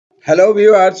Hello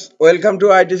viewers, welcome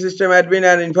to IT System Admin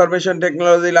and Information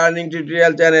Technology Learning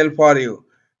tutorial channel for you.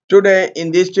 Today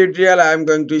in this tutorial I am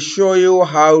going to show you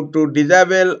how to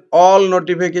disable all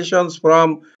notifications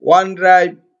from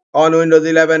OneDrive on Windows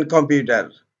 11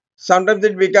 computer. Sometimes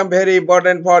it becomes very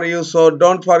important for you, so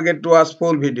don't forget to watch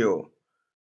full video.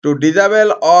 To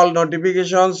disable all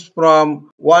notifications from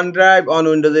OneDrive on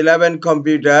Windows 11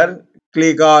 computer,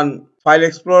 click on File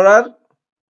Explorer.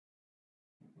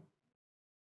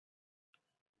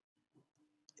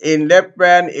 In left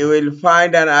pane, you will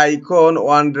find an icon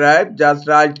OneDrive. Just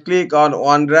right click on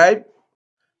OneDrive.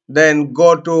 Then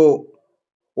go to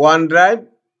OneDrive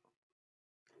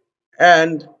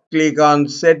and click on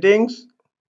Settings.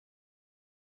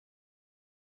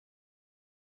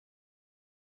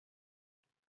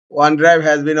 OneDrive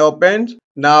has been opened.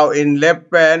 Now in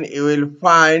left pane, you will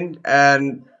find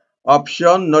an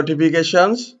option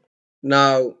Notifications.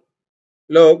 Now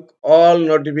look, all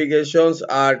notifications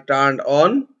are turned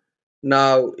on.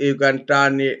 Now you can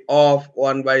turn it off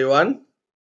one by one.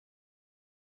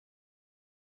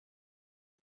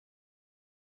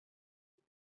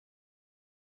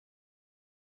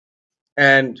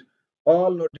 And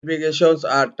all notifications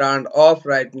are turned off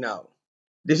right now.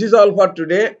 This is all for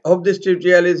today. Hope this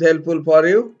tutorial is helpful for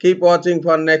you. Keep watching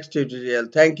for next tutorial.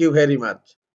 Thank you very much.